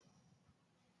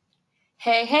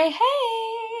Hey, hey,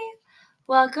 hey!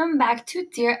 Welcome back to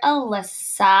Dear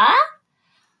Alyssa.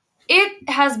 It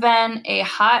has been a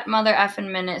hot mother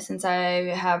effing minute since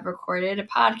I have recorded a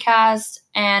podcast,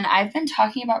 and I've been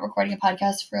talking about recording a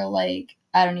podcast for I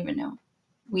don't even know,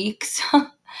 weeks.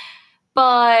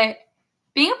 But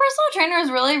being a personal trainer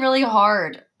is really, really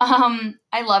hard.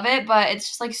 I love it, but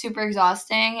it's just super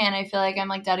exhausting, and I feel like I'm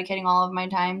dedicating all of my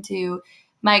time to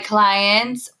my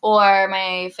clients or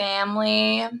my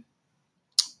family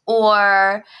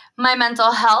or my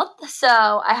mental health. So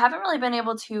I haven't really been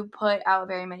able to put out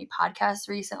very many podcasts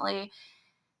recently.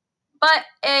 But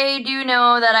I do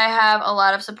know that I have a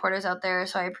lot of supporters out there,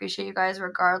 so I appreciate you guys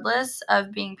regardless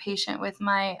of being patient with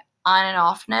my on and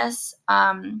offness.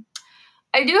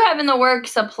 I do have in the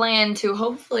works a plan to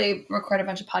hopefully record a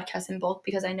bunch of podcasts in bulk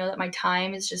because I know that my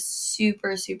time is just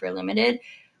super, super limited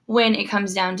when it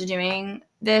comes down to doing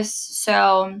this.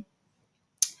 So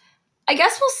I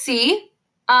guess we'll see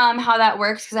how that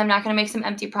works because I'm not going to make some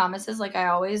empty promises like I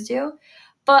always do.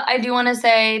 But I do want to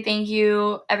say thank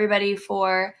you, everybody,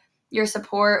 for your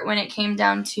support when it came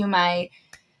down to my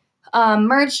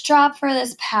merch drop for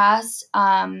this past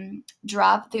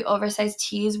drop. The oversized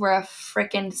tees were a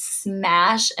freaking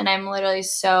smash, and I'm literally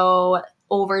so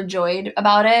overjoyed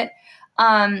about it.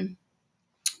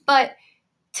 But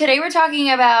today we're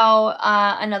talking about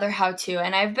another how-to,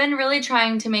 and I've been really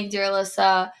trying to make Dear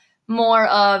Alyssa more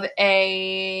of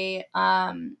an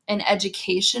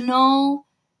educational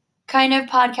kind of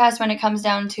podcast when it comes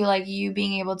down to you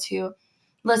being able to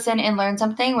listen and learn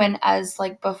something, when as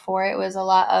before it was a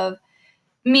lot of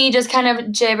me just kind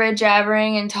of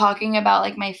jabbering and talking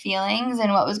about my feelings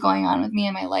and what was going on with me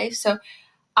in my life. So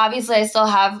obviously I still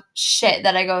have shit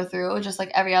that I go through just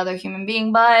like every other human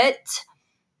being, but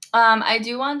I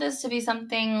do want this to be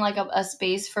something like a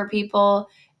space for people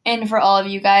and for all of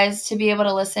you guys to be able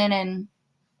to listen and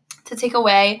to take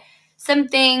away some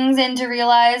things and to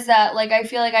realize that I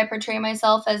feel like I portray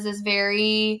myself as this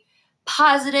very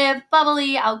positive,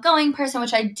 bubbly, outgoing person,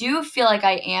 which I do feel like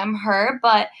I am her,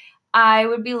 but I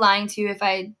would be lying to you if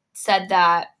I said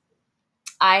that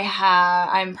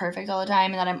I'm perfect all the time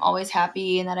and that I'm always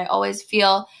happy and that I always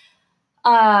feel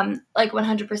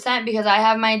 100%, because I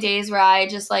have my days where I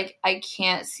just I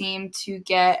can't seem to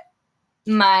get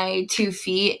my 2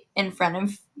 feet in front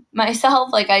of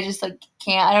myself. I just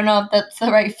can't. I don't know if that's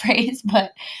the right phrase,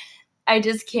 but I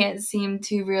just can't seem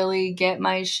to really get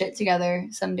my shit together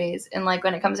some days. And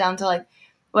when it comes down to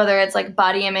whether it's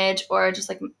body image or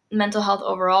just mental health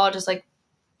overall, just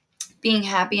being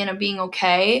happy and being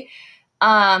okay,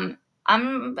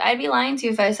 I'd be lying to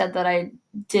you if I said that I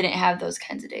didn't have those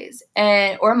kinds of days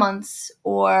or months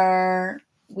or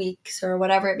weeks or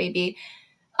whatever it may be.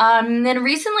 And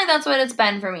recently that's what it's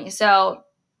been for me. So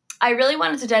I really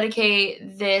wanted to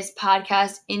dedicate this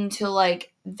podcast into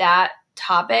that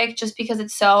topic just because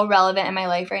it's so relevant in my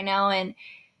life right now. And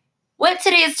what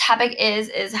today's topic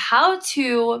is how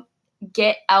to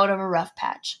get out of a rough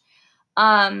patch.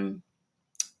 And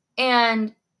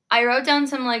I wrote down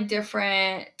some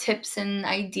different tips and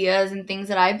ideas and things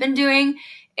that I've been doing.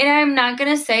 And I'm not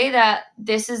going to say that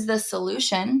this is the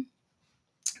solution,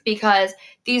 because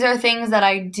these are things that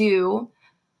I do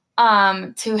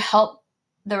to help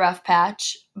the rough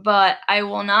patch, but I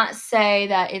will not say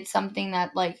that it's something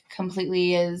that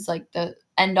completely is the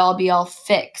end all be all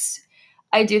fix.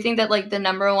 I do think that the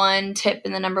number one tip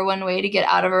and the number one way to get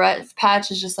out of a rough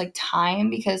patch is just time,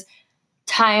 because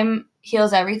time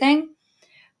heals everything.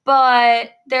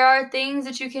 But there are things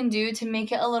that you can do to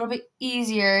make it a little bit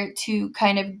easier to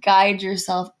kind of guide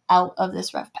yourself out of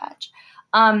this rough patch.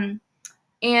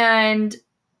 And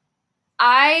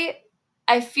I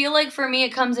feel like for me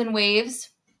it comes in waves.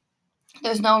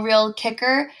 There's no real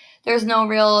kicker. There's no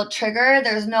real trigger.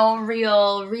 There's no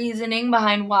real reasoning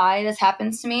behind why this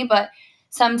happens to me. But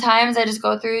sometimes I just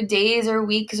go through days or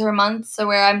weeks or months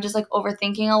where I'm just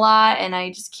overthinking a lot, and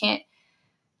I just can't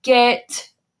get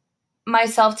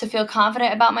myself to feel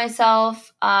confident about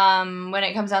myself when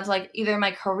it comes down to either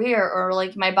my career or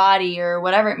my body or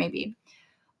whatever it may be.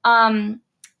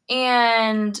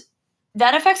 And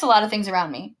that affects a lot of things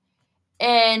around me.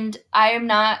 And I am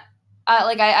not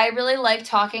I really like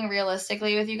talking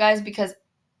realistically with you guys, because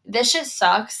this shit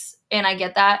sucks, and I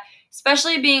get that,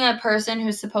 especially being a person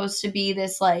who's supposed to be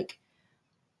this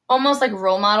almost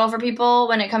role model for people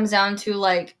when it comes down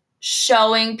to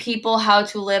showing people how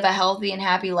to live a healthy and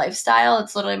happy lifestyle.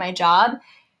 It's literally my job.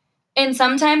 And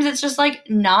sometimes it's just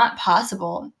not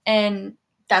possible, and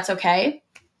that's okay.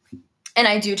 And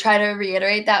I do try to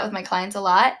reiterate that with my clients a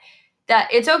lot, that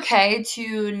it's okay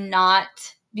to not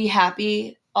be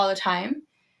happy all the time.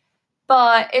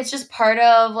 but it's just part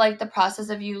of like the process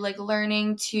of you like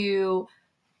learning to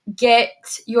get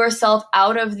yourself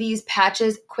out of these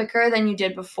patches quicker than you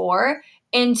did before,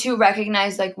 and to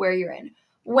recognize like where you're in.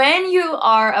 When you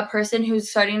are a person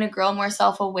who's starting to grow more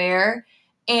self-aware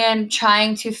and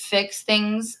trying to fix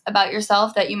things about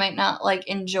yourself that you might not like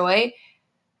enjoy,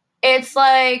 it's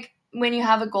like when you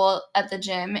have a goal at the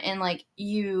gym and like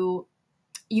you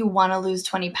want to lose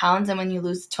 20 pounds, and when you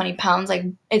lose 20 pounds, like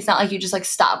it's not like you just like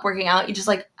stop working out, you just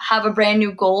like have a brand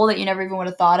new goal that you never even would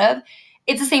have thought of.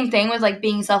 It's the same thing with like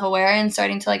being self-aware and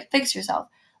starting to like fix yourself.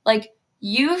 Like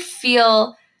you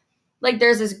feel like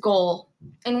there's this goal,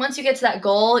 and once you get to that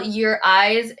goal, your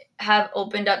eyes have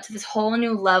opened up to this whole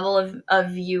new level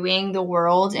of viewing the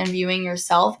world and viewing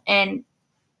yourself, and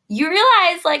you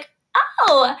realize like,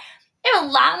 oh, I have a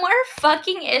lot more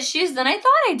fucking issues than I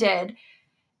thought I did.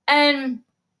 And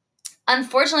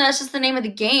unfortunately, that's just the name of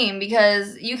the game,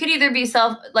 because you could either be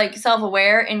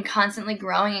self-aware and constantly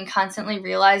growing and constantly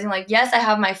realizing like, yes, I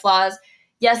have my flaws.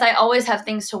 Yes, I always have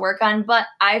things to work on, but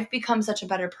I've become such a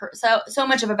better so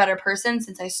much of a better person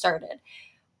since I started.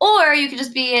 Or you could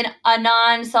just be a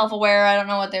non-self-aware, I don't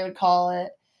know what they would call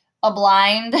it, a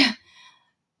blind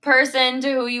person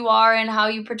to who you are and how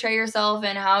you portray yourself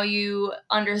and how you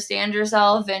understand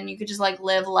yourself, and you could just like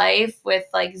live life with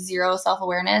like zero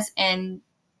self-awareness and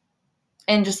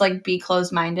just like be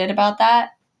closed-minded about that.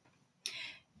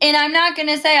 And I'm not going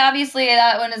to say obviously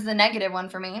that one is the negative one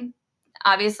for me.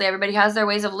 Obviously everybody has their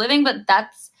ways of living, but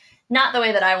that's not the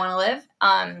way that I want to live.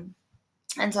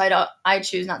 And so I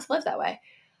choose not to live that way.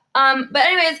 But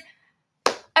anyways,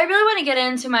 I really want to get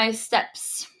into my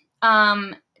steps.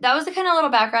 That was the kind of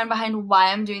little background behind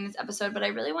why I'm doing this episode, but I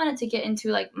really wanted to get into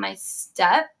like my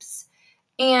steps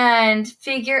and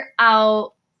tell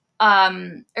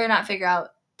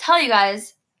you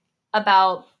guys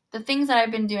about the things that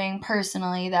I've been doing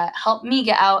personally that help me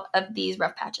get out of these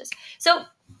rough patches. So,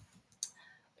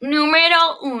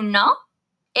 numero uno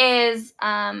is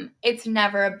it's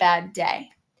never a bad day.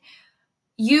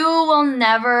 You will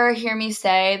never hear me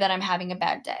say that I'm having a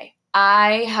bad day.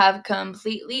 I have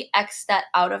completely X'd that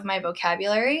out of my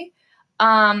vocabulary.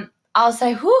 I'll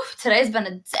say, whew, today's been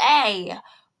a day,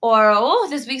 or, oh,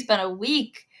 this week's been a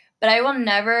week. But I will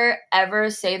never, ever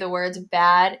say the words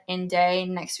bad and day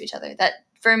next to each other. That,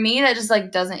 for me, that just,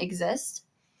 like, doesn't exist.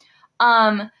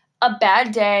 A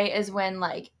bad day is when,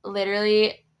 like,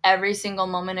 literally every single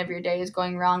moment of your day is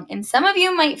going wrong. And some of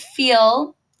you might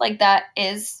feel like that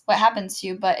is what happens to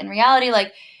you. But in reality,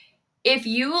 like, if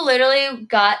you literally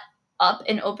got up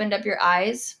and opened up your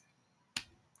eyes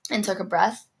and took a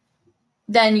breath,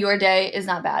 then your day is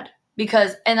not bad.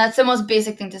 And that's the most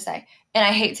basic thing to say. And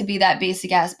I hate to be that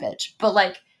basic ass bitch, but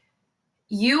like,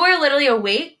 you are literally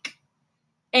awake,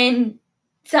 and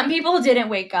some people didn't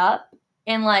wake up,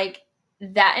 and like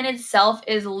that in itself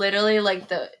is literally like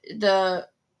the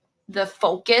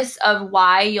focus of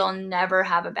why you'll never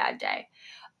have a bad day.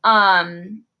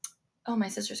 Oh, my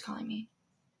sister's calling me.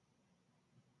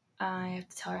 I have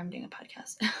to tell her I'm doing a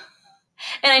podcast.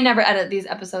 And I never edit these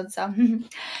episodes, so.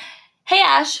 Hey,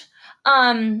 Ash.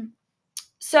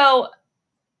 So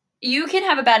you can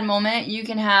have a bad moment. You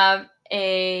can have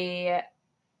a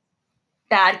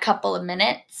bad couple of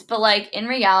minutes. But, like, in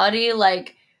reality,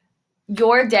 like,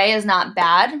 your day is not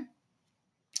bad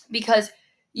because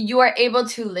you are able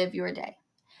to live your day.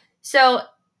 So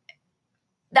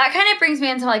that kind of brings me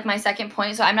into, like, my second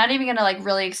point. So I'm not even going to, like,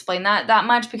 really explain that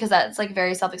much because that's, like,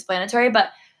 very self-explanatory.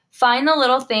 But find the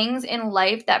little things in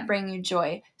life that bring you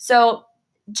joy. So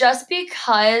just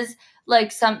because,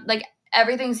 like,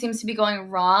 everything seems to be going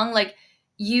wrong, like,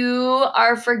 you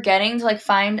are forgetting to, like,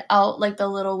 find out, like, the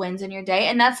little wins in your day.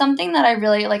 And that's something that I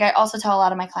really, like, I also tell a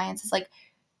lot of my clients is, like,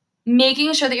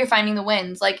 making sure that you're finding the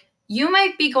wins. Like, you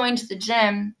might be going to the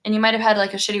gym and you might have had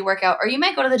like a shitty workout, or you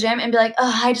might go to the gym and be like,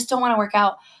 oh, I just don't want to work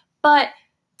out. But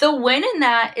the win in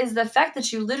that is the fact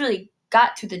that you literally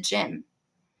got to the gym.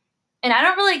 And I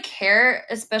don't really care,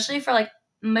 especially for like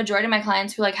majority of my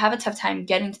clients who like have a tough time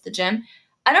getting to the gym.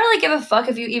 I don't really give a fuck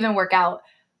if you even work out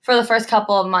for the first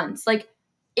couple of months. Like,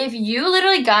 if you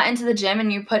literally got into the gym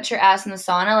and you put your ass in the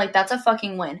sauna, like, that's a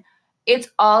fucking win. It's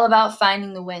all about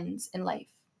finding the wins in life.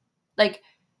 Like,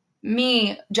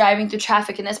 me driving through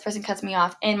traffic and this person cuts me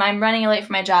off and I'm running late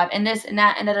for my job and this and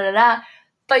that and da-da-da-da.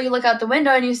 But you look out the window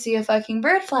and you see a fucking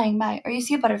bird flying by, or you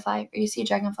see a butterfly, or you see a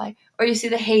dragonfly, or you see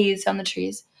the haze on the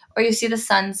trees, or you see the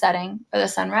sun setting or the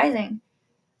sun rising.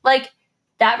 Like,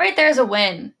 that right there is a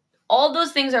win. All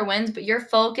those things are wins, but you're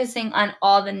focusing on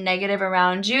all the negative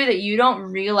around you that you don't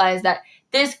realize that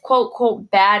this quote,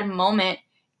 quote, bad moment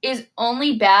is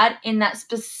only bad in that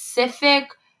specific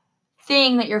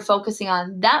thing that you're focusing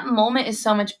on, that moment is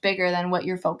so much bigger than what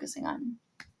you're focusing on.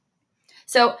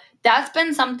 So that's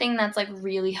been something that's like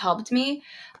really helped me,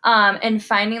 and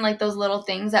finding like those little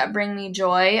things that bring me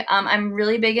joy. I'm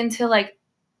really big into like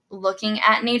looking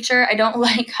at nature. I don't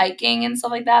like hiking and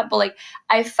stuff like that, but like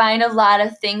I find a lot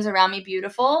of things around me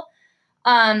beautiful.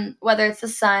 Whether it's the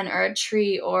sun or a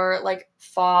tree or like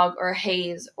fog or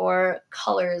haze or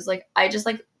colors, like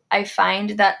I find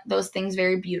that those things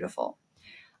very beautiful.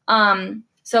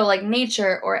 So like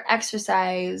nature or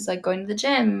exercise, like going to the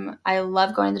gym. I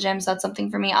love going to the gym, so that's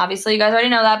something for me. Obviously, you guys already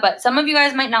know that, but some of you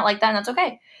guys might not like that, and that's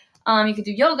okay. You could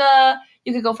do yoga,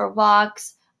 you could go for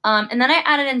walks. And then I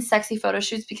added in sexy photo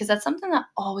shoots because that's something that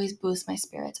always boosts my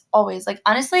spirits. Always. Like,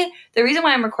 honestly, the reason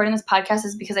why I'm recording this podcast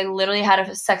is because I literally had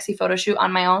a sexy photo shoot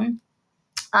on my own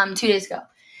 2 days ago.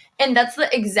 And that's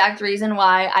the exact reason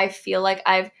why I feel like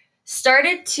I've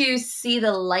started to see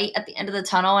the light at the end of the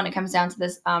tunnel when it comes down to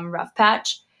this rough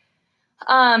patch.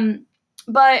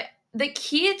 But the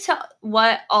key to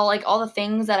all the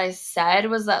things that I said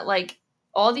was that like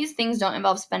all these things don't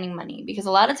involve spending money, because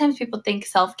a lot of times people think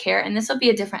self-care, and this will be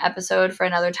a different episode for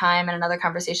another time and another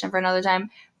conversation for another time,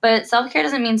 but self-care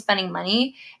doesn't mean spending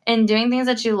money, and doing things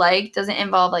that you like doesn't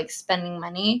involve like spending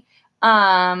money.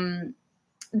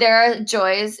 There are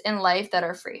joys in life that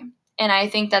are free. And I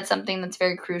think that's something that's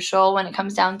very crucial when it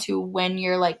comes down to when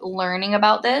you're like learning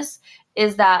about this,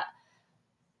 is that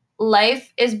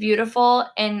life is beautiful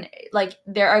and like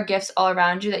there are gifts all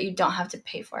around you that you don't have to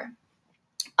pay for.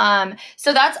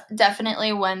 So that's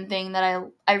definitely one thing that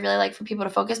I really like for people to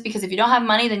focus, because if you don't have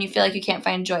money, then you feel like you can't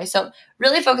find joy. So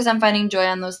really focus on finding joy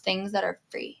on those things that are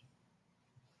free.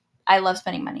 I love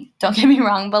spending money, don't get me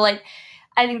wrong, but like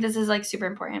I think this is like super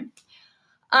important.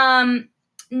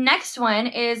 Next one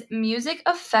is music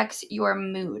affects your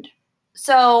mood.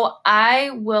 So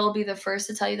I will be the first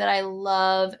to tell you that I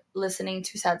love listening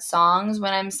to sad songs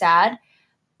when I'm sad,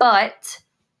 but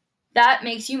that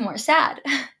makes you more sad.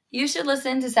 You should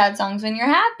listen to sad songs when you're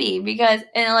happy, because,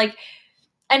 and like,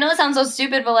 I know it sounds so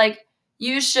stupid, but like,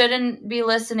 you shouldn't be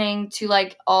listening to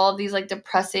like all of these like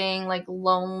depressing, like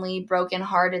lonely,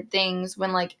 broken-hearted things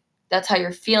when like that's how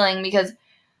you're feeling, because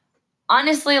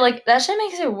honestly, like that shit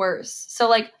makes it worse. So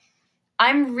like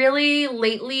I'm really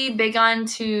lately big on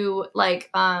to like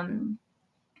what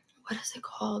is it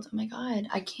called? Oh my god,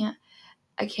 I can't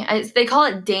they call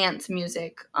it dance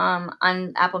music on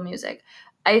Apple Music.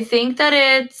 I think that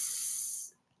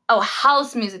it's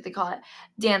house music, they call it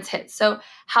dance hits. So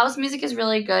house music is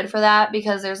really good for that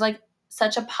because there's like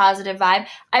such a positive vibe.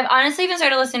 I've honestly even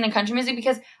started listening to country music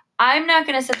because I'm not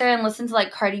going to sit there and listen to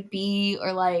like Cardi B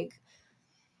or like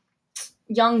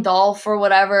Young Dolph or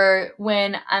whatever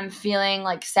when I'm feeling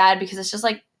like sad, because it's just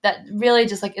like that really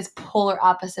just like is polar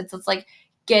opposites. It's like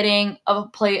getting a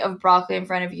plate of broccoli in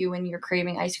front of you when you're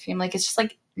craving ice cream. Like it's just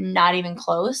like not even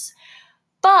close.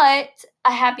 But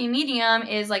a happy medium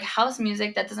is like house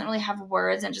music that doesn't really have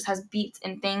words and just has beats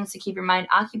and things to keep your mind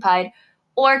occupied,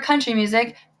 or country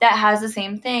music that has the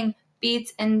same thing,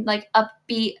 beats and like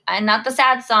upbeat, and not the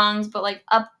sad songs, but like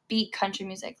upbeat country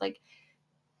music, like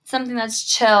something that's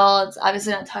chill. It's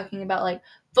obviously not talking about like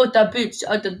foot the beach,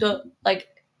 like,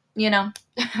 you know,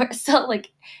 still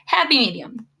like happy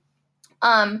medium.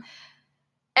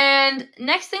 And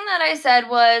next thing that I said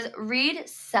was read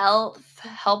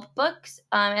self-help books.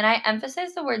 And I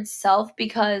emphasize the word self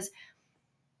because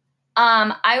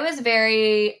I was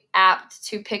very apt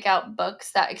to pick out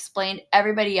books that explained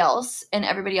everybody else and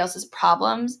everybody else's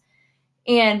problems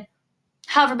and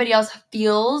how everybody else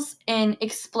feels in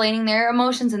explaining their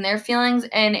emotions and their feelings.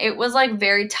 And it was like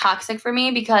very toxic for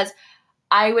me because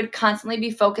I would constantly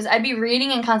be focused. I'd be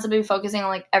reading and constantly be focusing on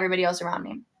like everybody else around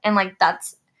me. And like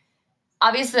that's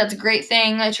obviously a great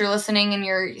thing that you're listening and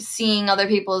you're seeing other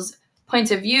people's points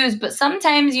of views, but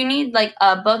sometimes you need like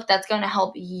a book that's going to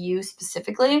help you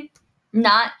specifically,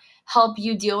 not help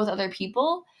you deal with other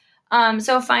people.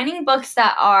 So finding books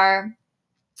that are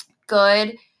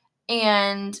good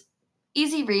and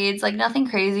easy reads, like nothing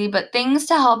crazy, but things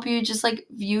to help you just like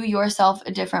view yourself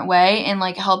a different way and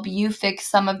like help you fix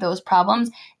some of those problems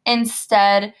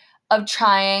instead of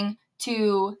trying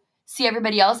to see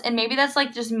everybody else. And maybe that's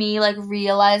like just me like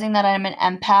realizing that I'm an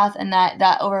empath and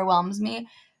that overwhelms me,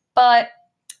 but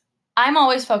I'm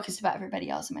always focused about everybody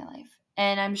else in my life,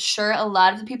 and I'm sure a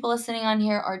lot of the people listening on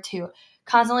here are too.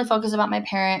 Constantly focus on my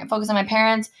parents,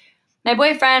 my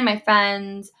boyfriend, my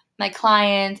friends, my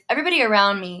clients, everybody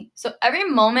around me. So every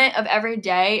moment of every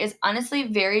day is honestly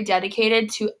very dedicated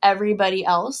to everybody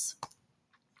else.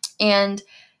 And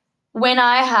when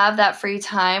I have that free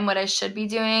time, what I should be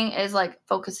doing is like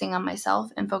focusing on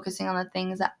myself and focusing on the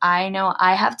things that I know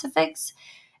I have to fix.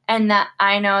 and that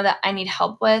I know that I need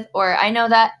help with, or I know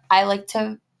that I like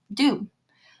to do.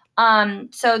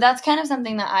 So that's kind of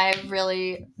something that I've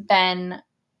really been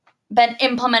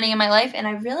implementing in my life, and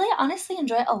I really honestly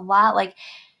enjoy it a lot. Like,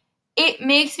 it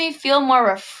makes me feel more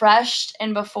refreshed,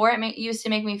 and before it used to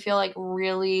make me feel like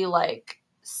really like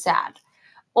sad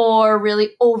or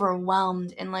really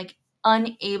overwhelmed and like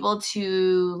unable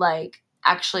to like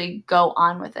actually go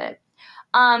on with it.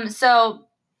 So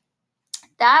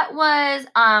that was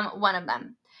one of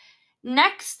them.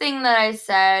 Next thing that I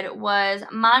said was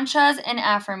mantras and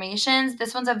affirmations.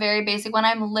 This one's a very basic one.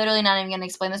 I'm literally not even going to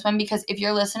explain this one because if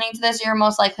you're listening to this, you're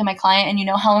most likely my client and you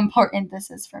know how important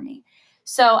this is for me.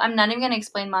 So I'm not even going to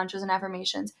explain mantras and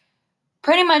affirmations.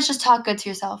 Pretty much just talk good to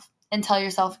yourself and tell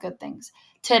yourself good things.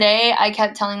 Today, I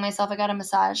kept telling myself I got a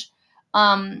massage.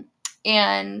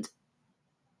 And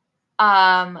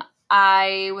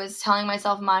I was telling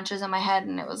myself mantras in my head,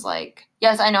 and it was like,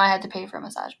 yes, I know I had to pay for a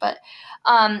massage, but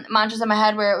mantras in my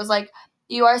head where it was like,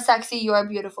 you are sexy, you are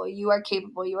beautiful, you are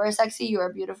capable, you are sexy, you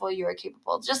are beautiful, you are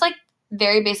capable. Just like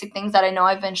very basic things that I know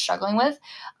I've been struggling with.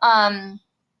 And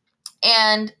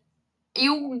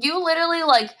you literally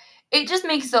like, it just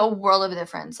makes a world of a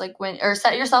difference. Like or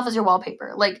set yourself as your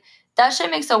wallpaper. Like that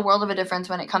shit makes a world of a difference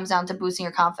when it comes down to boosting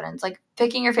your confidence. Like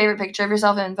picking your favorite picture of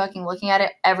yourself and fucking looking at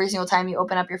it every single time you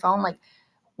open up your phone. Like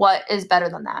what is better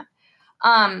than that?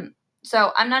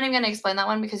 So I'm not even going to explain that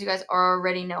one because you guys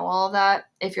already know all of that.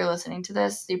 If you're listening to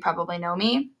this, you probably know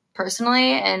me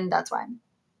personally, and that's why.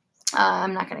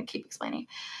 I'm not going to keep explaining.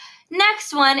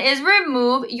 Next one is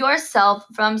remove yourself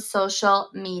from social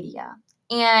media.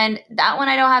 And that one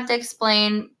I don't have to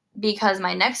explain because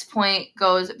my next point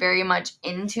goes very much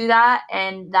into that.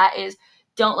 And that is,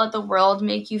 don't let the world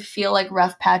make you feel like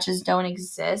rough patches don't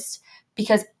exist,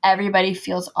 because everybody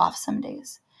feels off some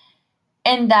days.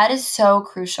 And that is so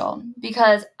crucial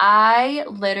because I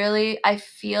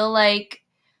feel like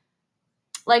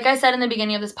I said in the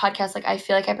beginning of this podcast, like I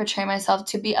feel like I portray myself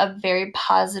to be a very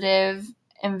positive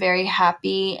and very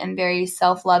happy and very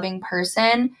self-loving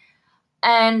person.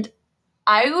 And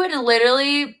I would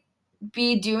literally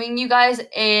be doing you guys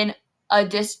in a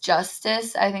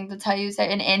disjustice. I think that's how you say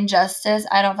it, an injustice.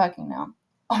 I don't fucking know.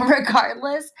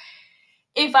 Regardless,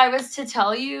 if I was to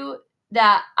tell you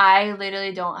that I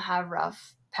literally don't have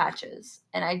rough patches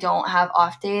and I don't have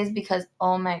off days, because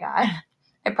oh my God,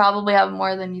 I probably have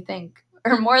more than you think,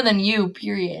 or more than you,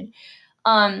 period.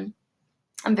 I'm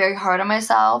very hard on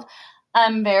myself.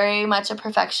 I'm very much a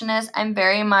perfectionist. I'm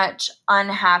very much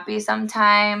unhappy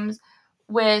sometimes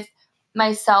with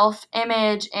my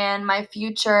self-image and my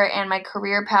future and my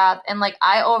career path. And like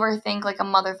I overthink like a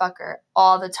motherfucker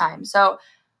all the time. So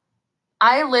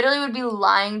I literally would be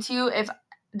lying to you if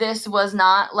this was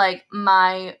not like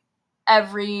my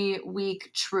every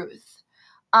week truth.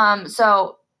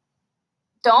 So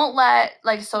don't let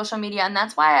like social media, and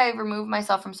that's why I removed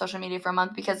myself from social media for a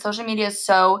month, because social media is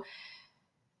so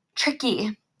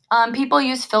tricky. People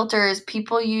use filters,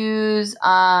 people use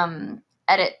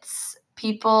edits,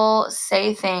 people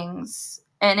say things,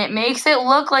 and it makes it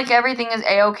look like everything is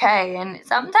a-okay, and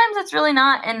sometimes it's really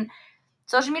not, and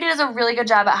social media does a really good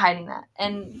job at hiding that,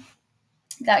 and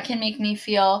that can make me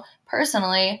feel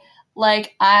personally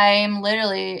like I'm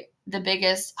literally the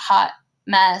biggest hot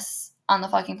mess on the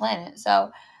fucking planet.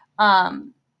 So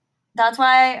that's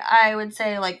why I would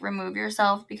say like remove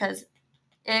yourself, because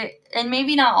and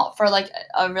maybe not for like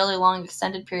a really long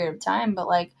extended period of time, but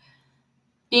like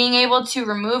being able to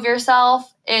remove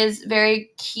yourself is very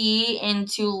key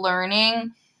into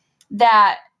learning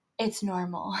that it's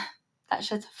normal. That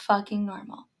shit's fucking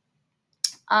normal.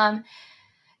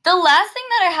 The last thing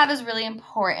that I have is really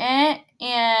important,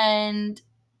 and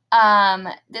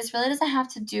this really doesn't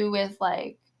have to do with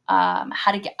like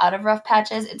how to get out of rough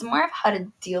patches. It's more of how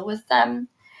to deal with them.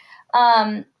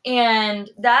 And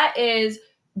that is,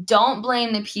 don't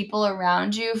blame the people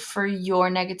around you for your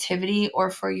negativity or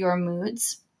for your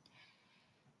moods.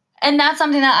 And that's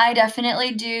something that I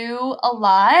definitely do a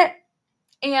lot.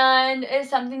 And it's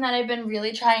something that I've been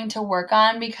really trying to work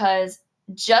on, because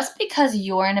just because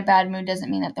you're in a bad mood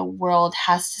doesn't mean that the world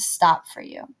has to stop for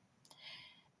you.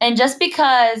 And just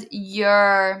because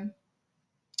you're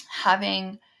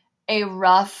having a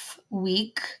rough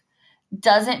week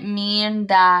doesn't mean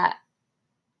that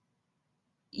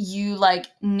you like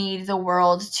need the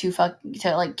world to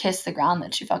like kiss the ground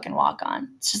that you fucking walk on.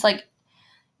 It's just like,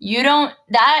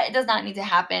 that does not need to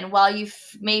happen. While you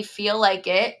may feel like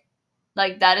it,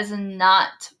 like that is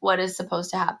not what is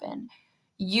supposed to happen.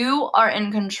 You are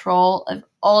in control of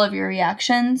all of your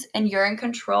reactions, and you're in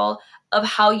control of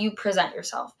how you present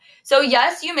yourself. So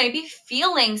yes, you may be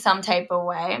feeling some type of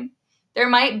way, There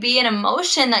might be an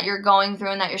emotion that you're going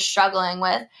through and that you're struggling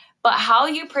with, but how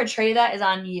you portray that is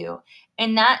on you.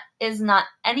 And that is not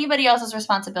anybody else's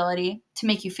responsibility to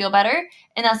make you feel better.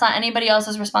 And that's not anybody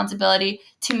else's responsibility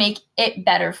to make it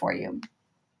better for you.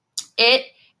 It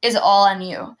is all on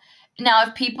you. Now,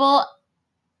 if people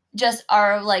just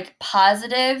are like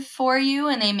positive for you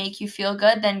and they make you feel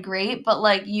good, then great. But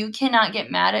like, you cannot get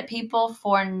mad at people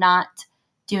for not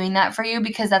doing that for you,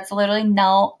 because that's literally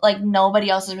nobody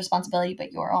else's responsibility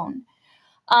but your own.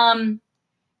 And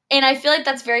I feel like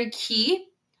that's very key,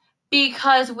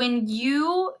 because when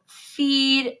you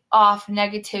feed off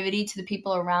negativity to the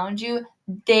people around you,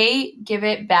 they give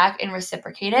it back and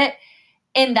reciprocate it.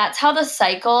 And that's how the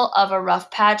cycle of a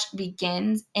rough patch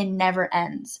begins and never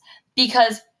ends.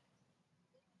 Because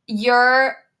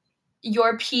your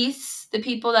peace, the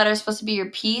people that are supposed to be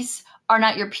your peace, are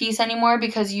not your peace anymore,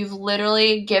 because you've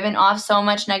literally given off so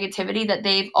much negativity that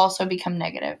they've also become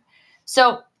negative.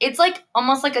 So it's like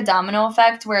almost like a domino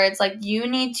effect, where it's like you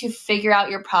need to figure out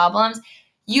your problems.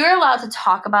 You're allowed to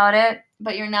talk about it,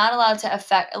 but you're not allowed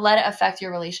to let it affect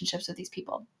your relationships with these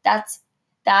people. That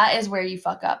is where you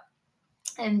fuck up.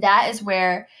 And that is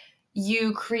where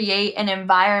you create an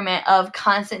environment of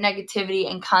constant negativity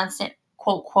and constant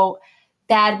quote, quote,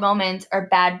 bad moments or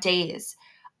bad days.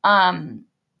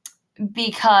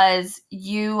 Because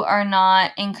you are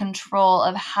not in control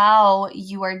of how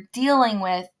you are dealing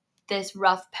with this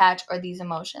rough patch or these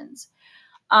emotions.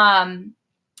 I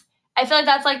feel like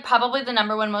that's like probably the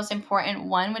number one most important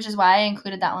one, which is why I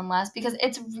included that one last, because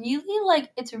it's really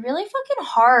fucking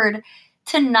hard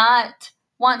to not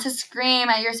want to scream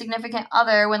at your significant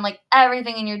other when like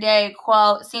everything in your day,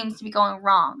 quote, seems to be going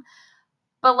wrong.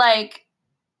 But like,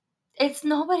 it's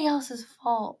nobody else's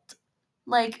fault.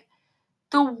 Like,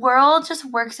 the world just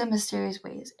works in mysterious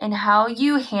ways, and how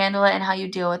you handle it and how you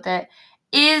deal with it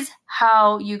is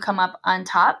how you come up on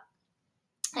top,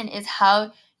 and is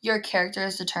how your character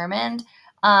is determined.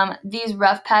 These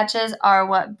rough patches are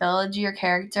what build your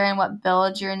character and what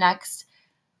builds your next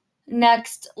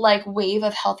like wave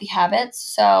of healthy habits.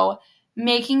 So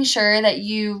making sure that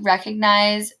you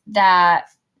recognize that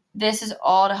this is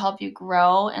all to help you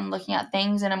grow, and looking at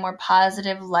things in a more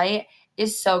positive light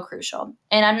is so crucial.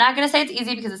 And I'm not going to say it's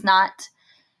easy, because it's not,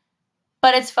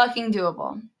 but it's fucking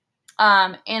doable.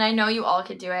 And I know you all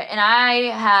could do it. And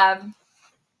I'm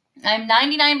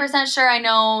 99% sure I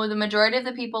know the majority of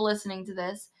the people listening to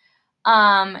this.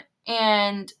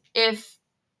 And if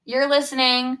you're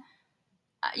listening,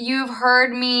 you've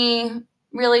heard me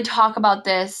really talk about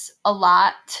this a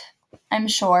lot, I'm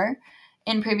sure,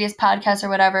 in previous podcasts or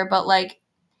whatever, but like,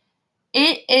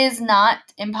 it is not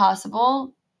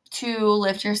impossible to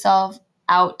lift yourself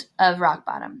out of rock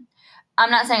bottom.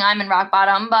 I'm not saying I'm in rock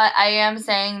bottom, but I am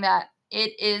saying that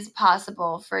it is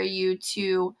possible for you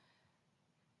to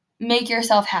make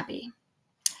yourself happy.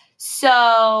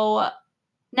 So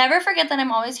never forget that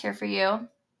I'm always here for you.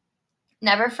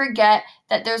 Never forget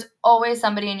that there's always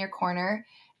somebody in your corner.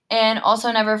 And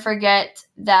also never forget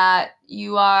that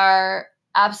you are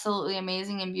absolutely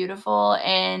amazing and beautiful,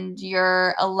 and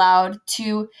you're allowed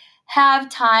to have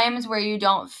times where you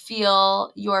don't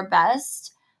feel your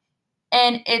best.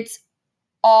 And it's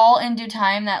all in due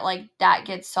time that like that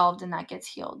gets solved and that gets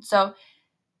healed. So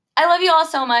I love you all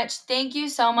so much. Thank you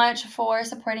so much for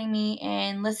supporting me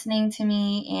and listening to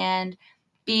me and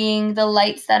being the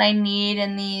lights that I need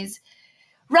in these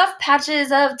rough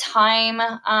patches of time.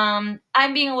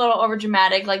 I'm being a little over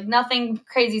dramatic. Like, nothing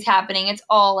crazy's happening. It's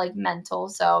all like mental.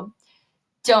 So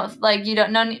don't feel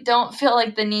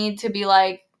like the need to be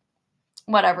like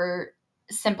whatever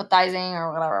sympathizing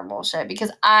or whatever bullshit,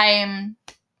 because I'm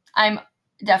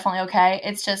definitely okay.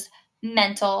 It's just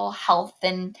mental health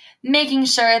and making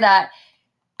sure that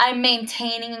I'm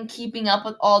maintaining and keeping up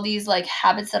with all these like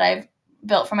habits that I've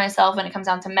built for myself when it comes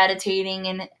down to meditating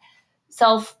and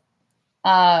self-soothing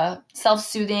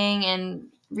and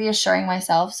reassuring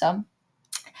myself. So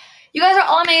you guys are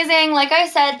all amazing. Like I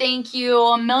said, thank you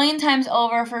a million times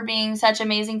over for being such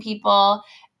amazing people.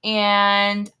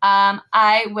 And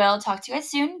I will talk to you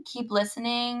guys soon. Keep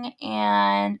listening,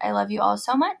 and I love you all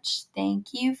so much.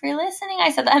 Thank you for listening. I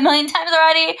said that a million times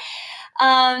already.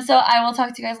 So I will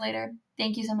talk to you guys later.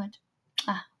 Thank you so much.